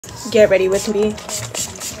get ready with me.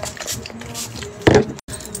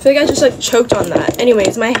 I feel like I just like choked on that.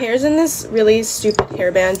 Anyways, my hair's in this really stupid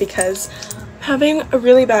hairband because I'm having a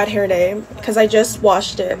really bad hair day because I just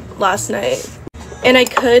washed it last night. And I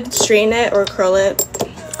could straighten it or curl it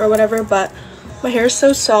or whatever, but my hair is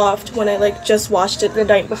so soft when I like just washed it the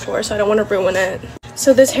night before, so I don't want to ruin it.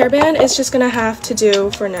 So this hairband is just gonna have to do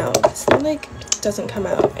for now. This thing like doesn't come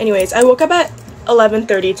out. Anyways, I woke up at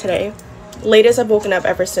 11:30 today. Latest I've woken up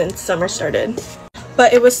ever since summer started.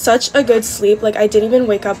 But it was such a good sleep, like I didn't even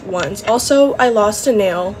wake up once. Also, I lost a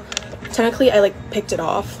nail. Technically, I like picked it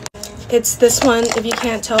off. It's this one, if you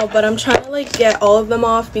can't tell, but I'm trying to like get all of them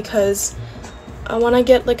off because I want to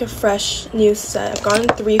get like a fresh new set. I've gotten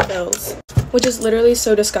 3 fills, which is literally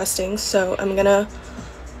so disgusting, so I'm gonna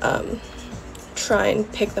try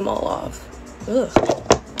and pick them all off. Ugh.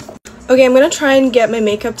 Okay, I'm gonna try and get my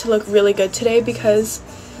makeup to look really good today because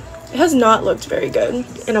it has not looked very good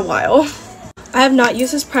in a while. I have not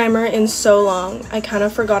used this primer in so long. I kind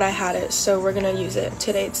of forgot I had it, so we're gonna use it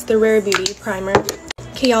today. It's the Rare Beauty primer.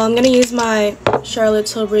 Okay, y'all, I'm gonna use my Charlotte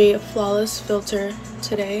Tilbury Flawless filter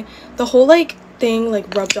today. The whole like thing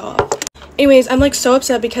like rubbed off. Anyways, I'm like so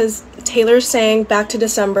upset because Taylor sang Back to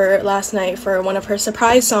December last night for one of her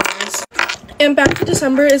surprise songs. And Back to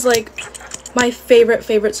December is like my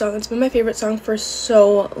favorite song. It's been my favorite song for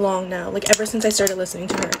so long now, like ever since I started listening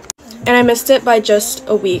to her. And I missed it by just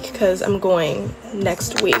a week because I'm going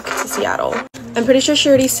next week to Seattle. I'm pretty sure she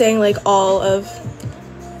already sang like all of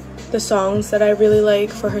the songs that I really like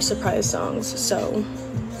for her surprise songs, so.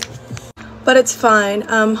 But it's fine.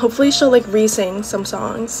 Hopefully she'll like re-sing some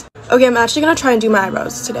songs. Okay, I'm actually gonna try and do my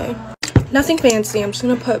eyebrows today. Nothing fancy, I'm just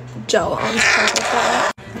gonna put gel on top of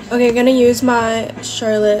that. Okay, I'm gonna use my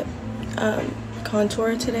Charlotte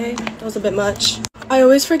contour today. That was a bit much. I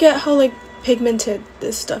always forget how like pigmented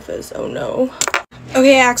this stuff is. Oh no.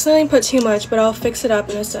 Okay, I accidentally put too much, but I'll fix it up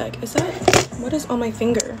in a sec. Is that what is on my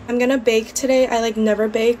finger? I'm gonna bake today. I like never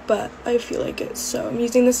bake, but I feel like it, so I'm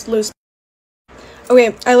using this loose.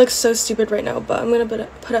 Okay, I look so stupid right now, but I'm gonna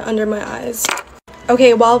put it under my eyes.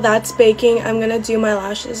 Okay, while that's baking, I'm gonna do my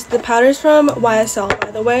lashes. The powder's from YSL,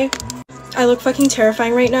 by the way. I look fucking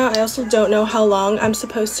terrifying right now. I also don't know how long I'm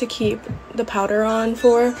supposed to keep the powder on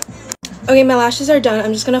for. Okay, my lashes are done.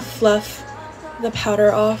 I'm just gonna fluff the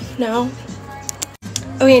powder off now.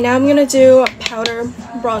 Okay, now I'm gonna do powder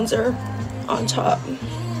bronzer on top.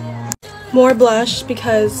 More blush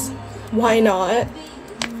because why not?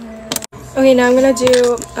 Okay, now I'm gonna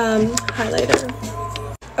do highlighter.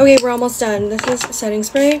 Okay, we're almost done. This is setting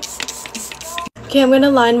spray. Okay, I'm gonna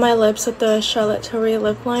line my lips with the Charlotte Tilbury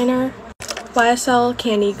lip liner. YSL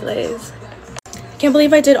Candy Glaze. Can't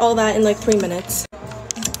believe I did all that in like 3 minutes.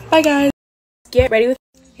 Bye guys. Get ready with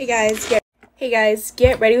Hey guys,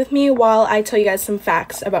 get ready with me while I tell you guys some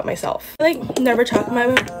facts about myself. I like never talk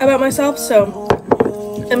about myself, so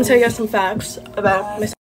I'm gonna tell you guys some facts about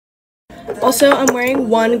myself. Also, I'm wearing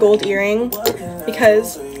one gold earring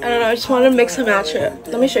because I don't know, I just want to mix and match it.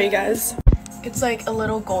 Let me show you guys. It's like a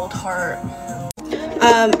little gold heart.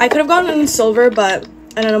 I could have gotten it in silver, but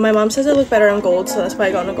I don't know, my mom says it look better on gold, so that's why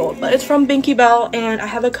I got in gold. But it's from Binky Bell, and I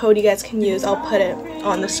have a code you guys can use. I'll put it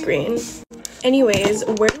on the screen. Anyways,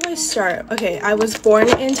 where do I start? Okay, I was born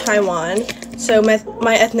in Taiwan, so my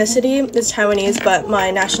ethnicity is Taiwanese, but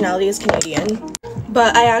my nationality is Canadian.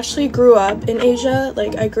 But I actually grew up in Asia.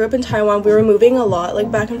 Like, I grew up in Taiwan. We were moving a lot,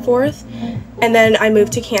 like, back and forth. And then I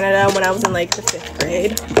moved to Canada when I was in, like, the 5th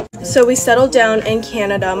grade. So we settled down in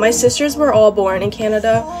Canada. My sisters were all born in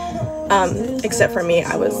Canada, except for me.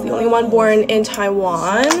 I was the only one born in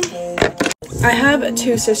Taiwan. I have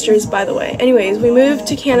 2 sisters, by the way. Anyways, we moved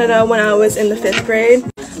to Canada when I was in the 5th grade.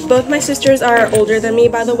 Both my sisters are older than me,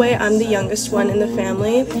 by the way. I'm the youngest one in the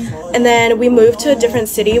family. And then we moved to a different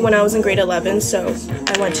city when I was in grade 11, so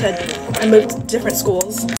I moved to different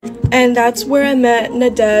schools. And that's where I met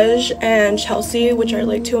Nadej and Chelsea, which are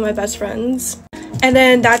like 2 of my best friends. And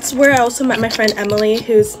then that's where I also met my friend Emily,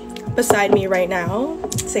 who's beside me right now.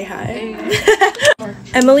 Say hi.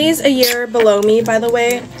 Emily's a year below me, by the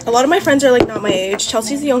way. A lot of my friends are like not my age.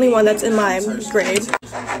 Chelsea's the only one that's in my grade,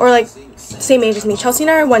 or like same age as me. Chelsea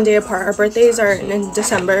and I are 1 day apart. Our birthdays are in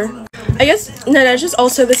December. I guess Nadej is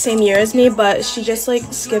also the same year as me, but she just like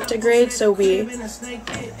skipped a grade, so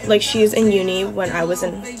she's in uni when I was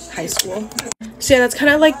in high school. So yeah, that's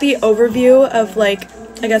kind of like the overview of like,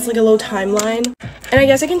 I guess like a little timeline. And I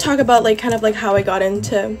guess I can talk about like kind of like how I got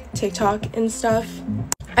into TikTok and stuff.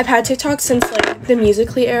 I've had TikTok since like the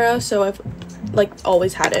Musical.ly era, so I've like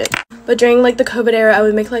always had it. But during like the COVID era, I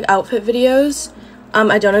would make like outfit videos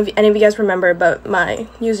I don't know if any of you guys remember, but my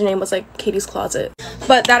username was like Katie's Closet.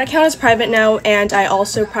 But that account is private now, and I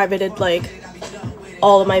also privated like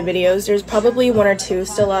all of my videos. There's probably 1 or 2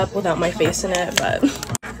 still up without my face in it, but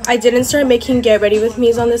I didn't start making get ready with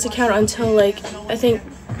me's on this account until like I think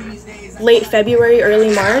late February,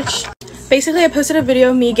 early March. Basically, I posted a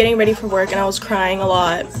video of me getting ready for work and I was crying a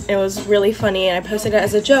lot. It was really funny and I posted it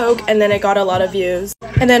as a joke, and then it got a lot of views.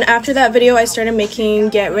 And then after that video, I started making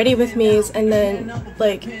get ready with me's, and then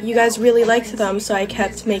like you guys really liked them, so I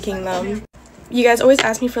kept making them. You guys always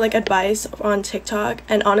ask me for like advice on TikTok,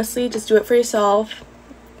 and honestly, just do it for yourself,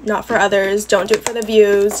 not for others. Don't do it for the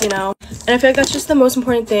views, you know. And I feel like that's just the most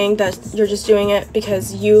important thing, that you're just doing it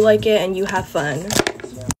because you like it and you have fun.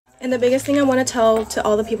 And the biggest thing I want to tell to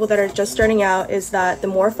all the people that are just starting out is that the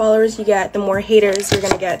more followers you get, the more haters you're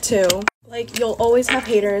gonna get too. Like, you'll always have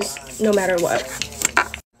haters no matter what.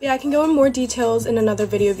 Yeah, I can go in more details in another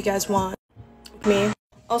video if you guys want me.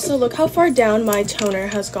 Also, look how far down my toner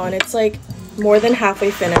has gone. It's like more than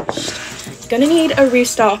halfway finished. Gonna need a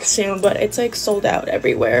restock soon, but it's like sold out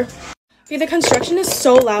everywhere. Okay, the construction is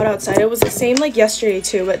so loud outside. It was the same like yesterday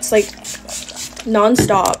too, but it's like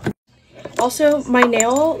non-stop. Also, my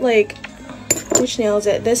nail, like, which nail is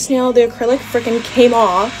it? This nail, the acrylic freaking came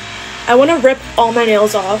off. I want to rip all my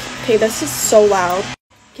nails off. Okay, this is so loud.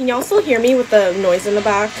 Can y'all still hear me with the noise in the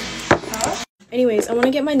back? Anyways, I want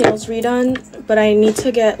to get my nails redone, but I need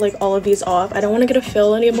to get, like, all of these off. I don't want to get a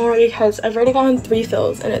fill anymore because I've already gotten 3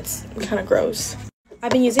 fills, and it's kind of gross.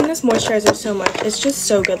 I've been using this moisturizer so much. It's just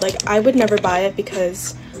so good. Like, I would never buy it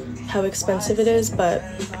because how expensive it is, but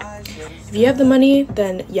if you have the money,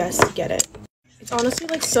 then yes, get it. It's honestly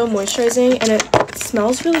like so moisturizing, and it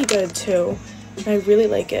smells really good too. I really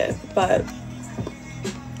like it, but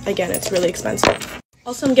again, it's really expensive.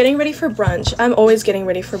 Also, I'm getting ready for brunch. I'm always getting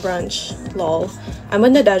ready for brunch. Lol. I'm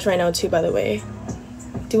with Nadej right now too, by the way.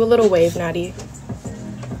 Do a little wave, Natty.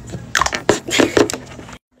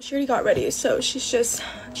 She already got ready, so she's just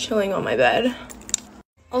chilling on my bed.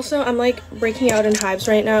 Also, I'm like breaking out in hives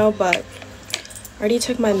right now, but I already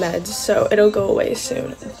took my meds, so it'll go away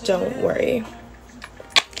soon. Don't worry.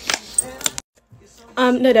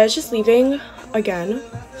 Nadej is leaving again.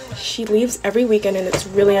 She leaves every weekend and it's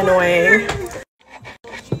really annoying.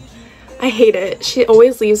 I hate it. She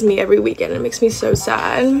always leaves me every weekend. It makes me so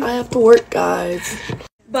sad. I have to work, guys.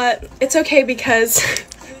 But it's okay because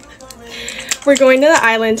we're going to the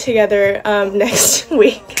island together next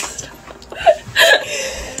week.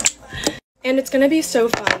 And it's gonna be so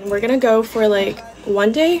fun. We're gonna go for like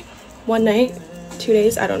 1 day, 1 night, 2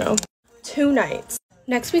 days, I don't know. 2 nights.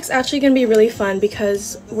 Next week's actually gonna be really fun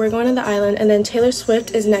because we're going to the island, and then Taylor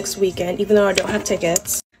Swift is next weekend, even though I don't have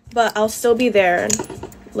tickets. But I'll still be there,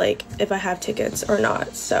 like, if I have tickets or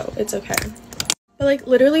not, so it's okay. But like,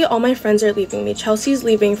 literally all my friends are leaving me. Chelsea's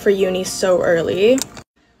leaving for uni so early.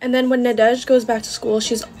 And then when Nadej goes back to school,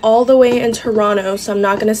 she's all the way in Toronto, so I'm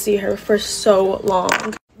not gonna see her for so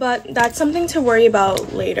long. But that's something to worry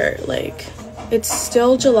about later. Like, it's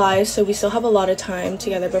still July, so we still have a lot of time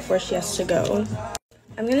together before she has to go.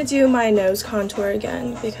 I'm gonna do my nose contour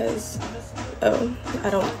again because, I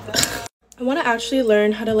want to actually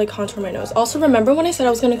learn how to like contour my nose. Also, remember when I said I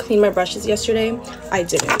was gonna clean my brushes yesterday? I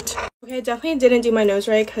didn't. Okay, I definitely didn't do my nose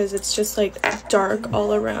right because it's just like dark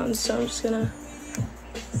all around, so I'm just gonna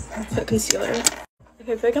put concealer.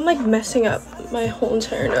 Okay, I feel like I'm like messing up my whole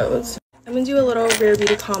entire nose. I'm gonna do a little Rare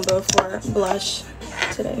Beauty combo for blush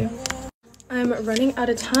today. I'm running out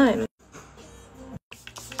of time.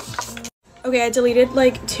 Okay, I deleted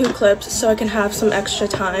like 2 clips so I can have some extra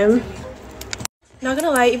time. Not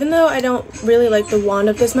gonna lie, even though I don't really like the wand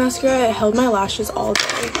of this mascara, it held my lashes all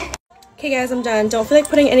day. Okay guys, I'm done. Don't feel like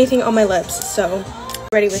putting anything on my lips, so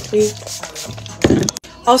ready with me.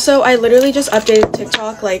 Also, I literally just updated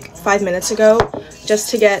TikTok like 5 minutes ago just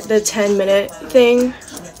to get the 10-minute thing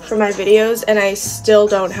for my videos, and I still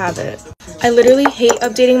don't have it. I literally hate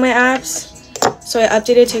updating my apps, so I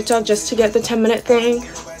updated TikTok just to get the 10-minute thing,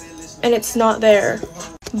 and it's not there.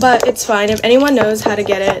 But it's fine. If anyone knows how to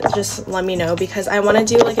get it, just let me know, because I want to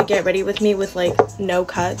do like a get ready with me with like no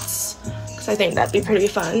cuts, because I think that'd be pretty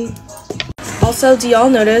fun. Also, do y'all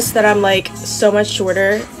notice that I'm like so much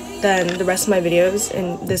shorter than the rest of my videos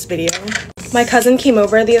in this video? My cousin came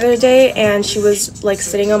over the other day and she was like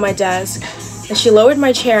sitting on my desk and she lowered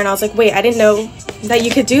my chair, and I was like, wait, I didn't know that you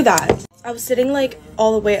could do that. I was sitting like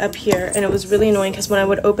all the way up here, and it was really annoying because when I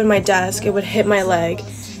would open my desk, it would hit my leg.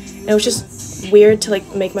 And it was just weird to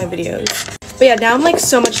like make my videos. But yeah, now I'm like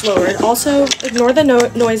so much lower. Also, ignore the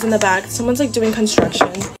noise in the back. Someone's like doing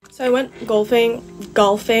construction. So I went golfing.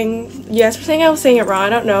 You guys were saying I was saying it wrong. I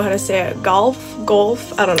don't know how to say it.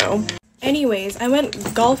 Golf, I don't know. Anyways, I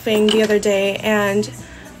went golfing the other day and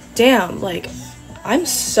damn, like, I'm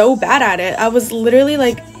so bad at it. I was literally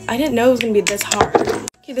like, I didn't know it was gonna be this hard.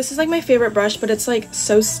 Okay, this is like my favorite brush, but it's like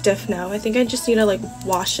so stiff now. I think I just need to like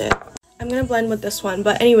wash it. I'm gonna blend with this one.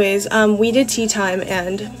 But anyways, we did tea time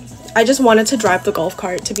and I just wanted to drive the golf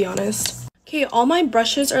cart, to be honest. Okay, all my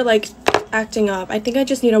brushes are like acting up. I think I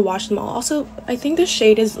just need to wash them all. Also, I think this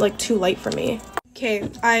shade is like too light for me. Okay,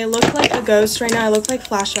 I look like a ghost right now. I look like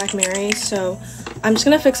Flashback Mary, so I'm just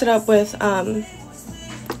gonna fix it up with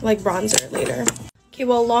like bronzer later. Okay,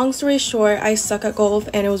 well, long story short, I suck at golf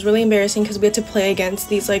and it was really embarrassing because we had to play against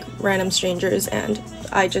these like random strangers and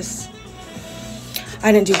I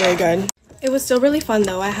didn't do very good. It was still really fun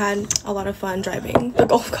though. I had a lot of fun driving the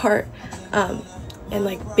golf cart and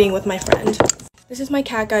like being with my friend. This is my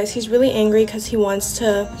cat, guys. He's really angry because he wants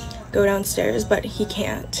to go downstairs, but he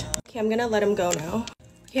can't. Okay, I'm gonna let him go now.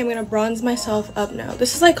 Okay, I'm gonna bronze myself up now.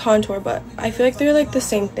 This is like contour, but I feel like they're like the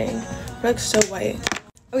same thing. They're like so white.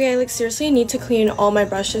 Okay, I like seriously need to clean all my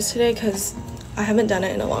brushes today because I haven't done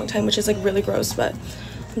it in a long time, which is like really gross, but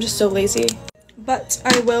I'm just so lazy. But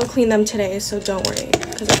I will clean them today, so don't worry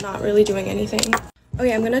because I'm not really doing anything.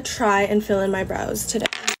 Okay, I'm gonna try and fill in my brows today.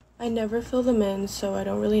 I never fill them in, so I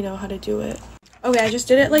don't really know how to do it. Okay, I just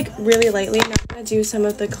did it like really lightly. Now I'm gonna do some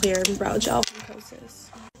of the clear brow gel from Kosas.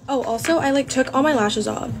 Oh, also I like took all my lashes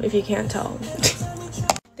off, if you can't tell.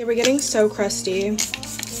 They were getting so crusty.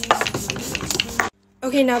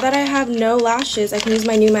 Okay, now that I have no lashes, I can use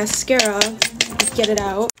my new mascara. Get it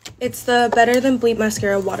out. It's the Better Than Bleep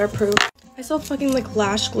mascara, waterproof. I still have fucking like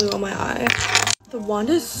lash glue on my eye. The wand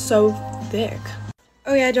is so thick.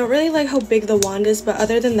 Oh yeah, I don't really like how big the wand is, but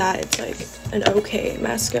other than that, it's like an okay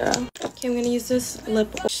mascara. Okay, I'm gonna use this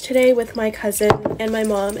lip wash today with my cousin and my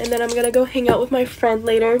mom, and then I'm gonna go hang out with my friend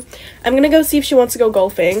later. I'm gonna go see if she wants to go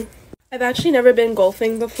golfing. I've actually never been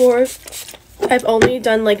golfing before. I've only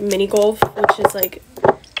done like mini golf, which is like,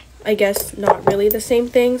 I guess not really the same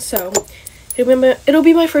thing, so it'll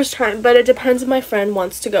be my first time, but it depends if my friend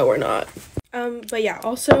wants to go or not. But yeah,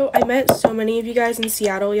 also I met so many of you guys in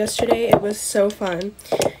Seattle yesterday. It was so fun.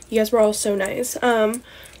 You guys were all so nice.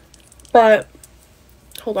 But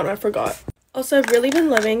hold on, I forgot. Also, I've really been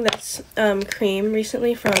loving this cream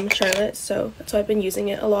recently from Charlotte, so that's why I've been using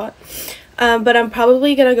it a lot. But I'm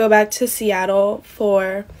probably gonna go back to Seattle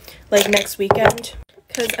for like next weekend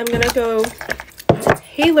because I'm gonna go to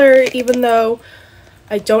Taylor, even though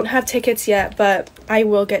I don't have tickets yet, but I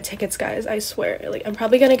will get tickets, guys. I swear. Like, I'm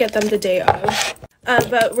probably gonna get them the day of.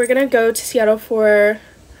 But we're gonna go to Seattle for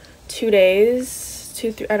 2 days,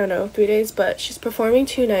 3 days, but she's performing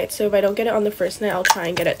 2 nights, so if I don't get it on the first night, I'll try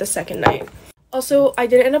and get it the second night. Also, I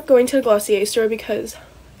didn't end up going to the Glossier store because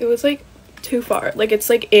it was like too far. Like, it's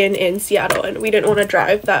like in Seattle and we didn't want to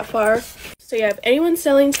drive that far. So yeah, if anyone's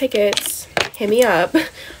selling tickets, hit me up.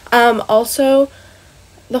 Also,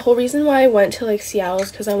 the whole reason why I went to like Seattle is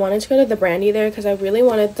because I wanted to go to the Brandy there because I really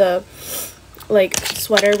wanted the like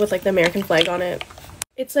sweater with like the American flag on it.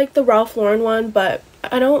 It's like the Ralph Lauren one, but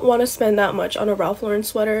I don't want to spend that much on a Ralph Lauren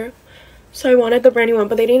sweater, so I wanted the Brandy one,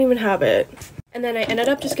 but they didn't even have it. And then I ended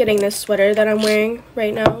up just getting this sweater that I'm wearing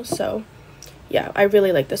right now. So yeah, I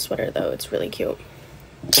really like this sweater though. It's really cute.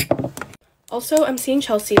 Also, I'm seeing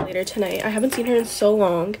Chelsea later tonight. I haven't seen her in so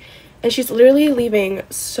long and she's literally leaving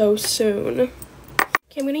so soon.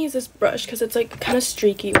 Okay, I'm gonna use this brush because it's like kind of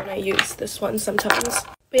streaky when I use this one sometimes.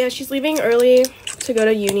 But yeah, she's leaving early to go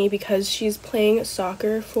to uni because she's playing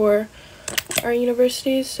soccer for our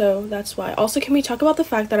university, so that's why. Also, can we talk about the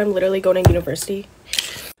fact that I'm literally going to university?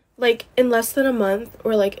 Like, in less than a month,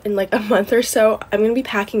 or like in like a month or so, I'm gonna be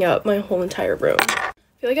packing up my whole entire room. I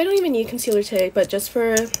feel like I don't even need concealer today, but just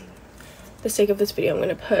for the sake of this video, I'm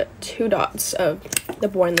gonna put 2 dots of the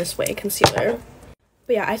Born This Way concealer.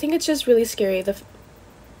 But yeah, I think it's just really scary with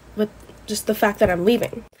just the fact that I'm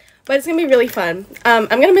leaving, but it's gonna be really fun. I'm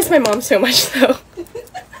gonna miss my mom so much though.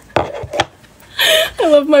 I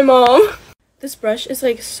love my mom. This brush is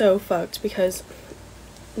like so fucked because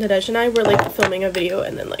Nadej and I were like filming a video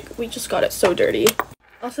and then like we just got it so dirty.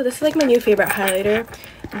 Also, this is like my new favorite highlighter.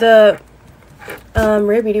 The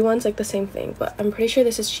Rare Beauty one's like the same thing, but I'm pretty sure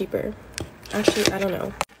this is cheaper. Actually, I don't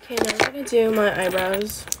know. Okay, now I'm gonna do my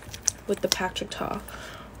eyebrows with the Patrick Ta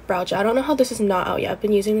brow gel. I don't know how this is not out yet. I've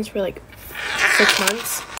been using this for like 6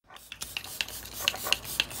 months.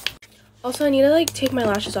 Also, I need to like take my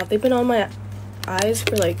lashes off. They've been on my eyes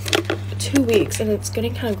for like 2 weeks and it's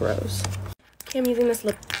getting kind of gross. Okay, I'm using this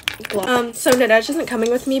lip gloss. So Nadej isn't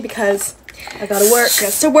coming with me because I gotta work.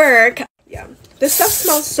 Gets to work. Yeah, this stuff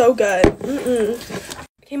smells so good.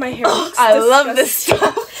 Okay, my hair looks I love this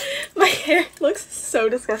stuff. My hair looks so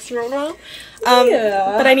disgusting right now.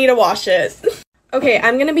 But I need to wash it. Okay,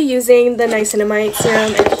 I'm going to be using the niacinamide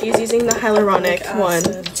serum, and she's using the hyaluronic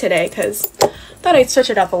one today because I thought I'd switch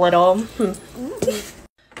it up a little.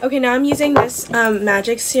 Okay, now I'm using this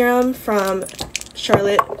magic serum from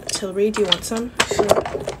Charlotte Tilbury. Do you want some? Sure.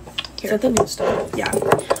 Is that the new stuff? Yeah.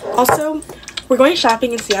 Also, we're going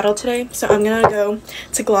shopping in Seattle today, so I'm going to go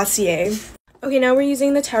to Glossier. Okay, now we're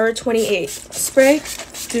using the Tower 28 spray.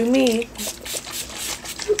 Do me.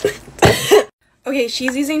 Okay,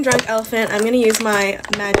 she's using Drunk Elephant. I'm going to use my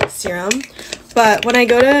magic serum. But when I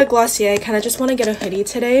go to Glossier, I kind of just want to get a hoodie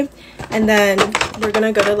today. And then we're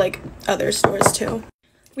going to go to, like, other stores, too.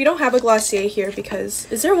 We don't have a Glossier here because...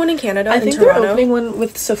 Is there one in Canada? I think they're opening one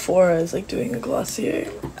with Sephora is, like, doing a Glossier.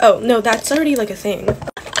 Oh, no, that's already, like, a thing.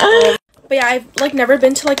 But yeah, I've, like, never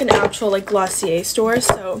been to, like, an actual, like, Glossier store.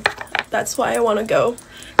 So that's why I want to go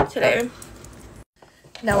today.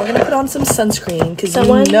 Now we're gonna put on some sunscreen because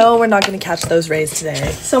you know we're not gonna catch those rays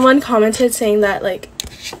today. Someone commented saying that, like,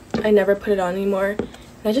 I never put it on anymore, and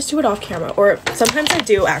I just do it off camera, or sometimes I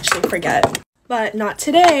do actually forget, but not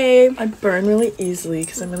today. I burn really easily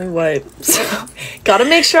because I'm really white, so gotta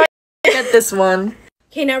make sure I get this one.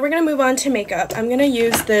 Okay, now we're gonna move on to makeup. I'm gonna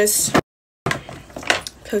use this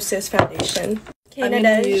Kosas foundation. I'm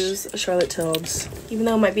gonna use Charlotte Tilbury's, even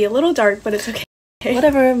though it might be a little dark, but it's okay.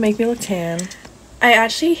 Whatever, make me look tan. I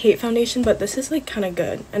actually hate foundation, but this is, like, kind of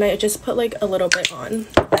good. And I just put, like, a little bit on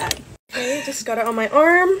that. Okay, just got it on my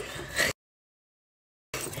arm.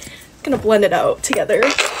 Gonna blend it out together.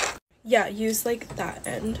 Yeah, use, like, that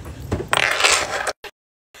end.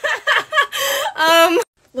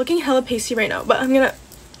 Looking hella pasty right now, but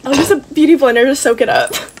I'll use a beauty blender to soak it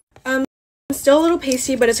up. I'm still a little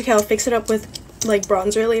pasty, but it's okay. I'll fix it up with, like,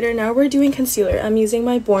 bronzer later. Now we're doing concealer. I'm using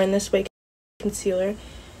my Born This Way concealer.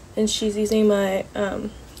 And she's using my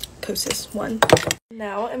Kosas one.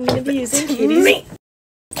 Now I'm gonna be using Katie's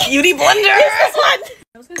beauty blender. This one.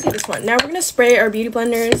 I was gonna say this one. Now we're gonna spray our beauty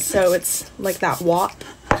blenders so it's like that wop.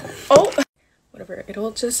 Oh, whatever.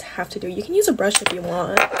 It'll just have to do. You can use a brush if you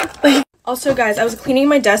want. Also, guys, I was cleaning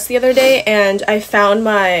my desk the other day and I found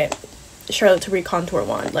my Charlotte Tilbury contour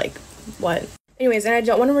wand. Like, what? Anyways, and I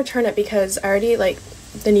don't want to return it because I already, like,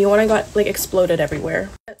 the new one I got, like, exploded everywhere.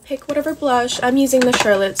 Pick whatever blush. I'm using the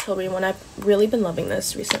Charlotte Tilbury one. I've really been loving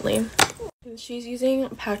this recently. And she's using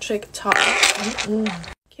Patrick Top.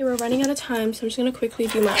 Okay, we're running out of time, so I'm just gonna quickly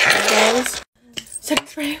do my eyebrows. Setting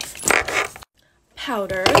spray.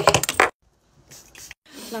 Powder.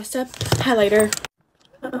 Last step, highlighter.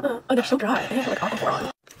 Oh, they're so dry. I have, like, aquaphor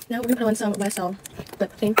on. Now we're gonna put on some YSL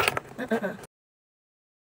lip thing.